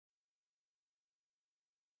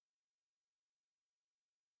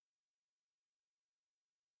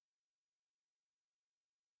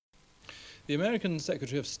The American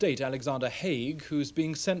Secretary of State, Alexander Haig, who's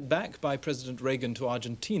being sent back by President Reagan to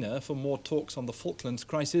Argentina for more talks on the Falklands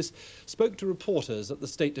Crisis, spoke to reporters at the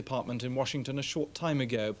State Department in Washington a short time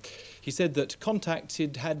ago. He said that contacts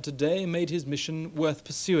he'd had today made his mission worth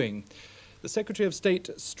pursuing. The Secretary of State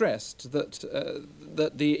stressed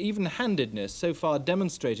that the even-handedness so far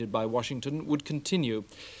demonstrated by Washington would continue.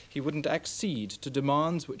 He wouldn't accede to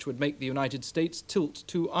demands which would make the United States tilt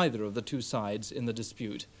to either of the two sides in the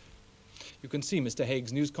dispute. You can see Mr.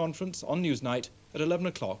 Haig's news conference on Newsnight at 11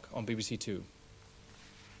 o'clock on BBC Two.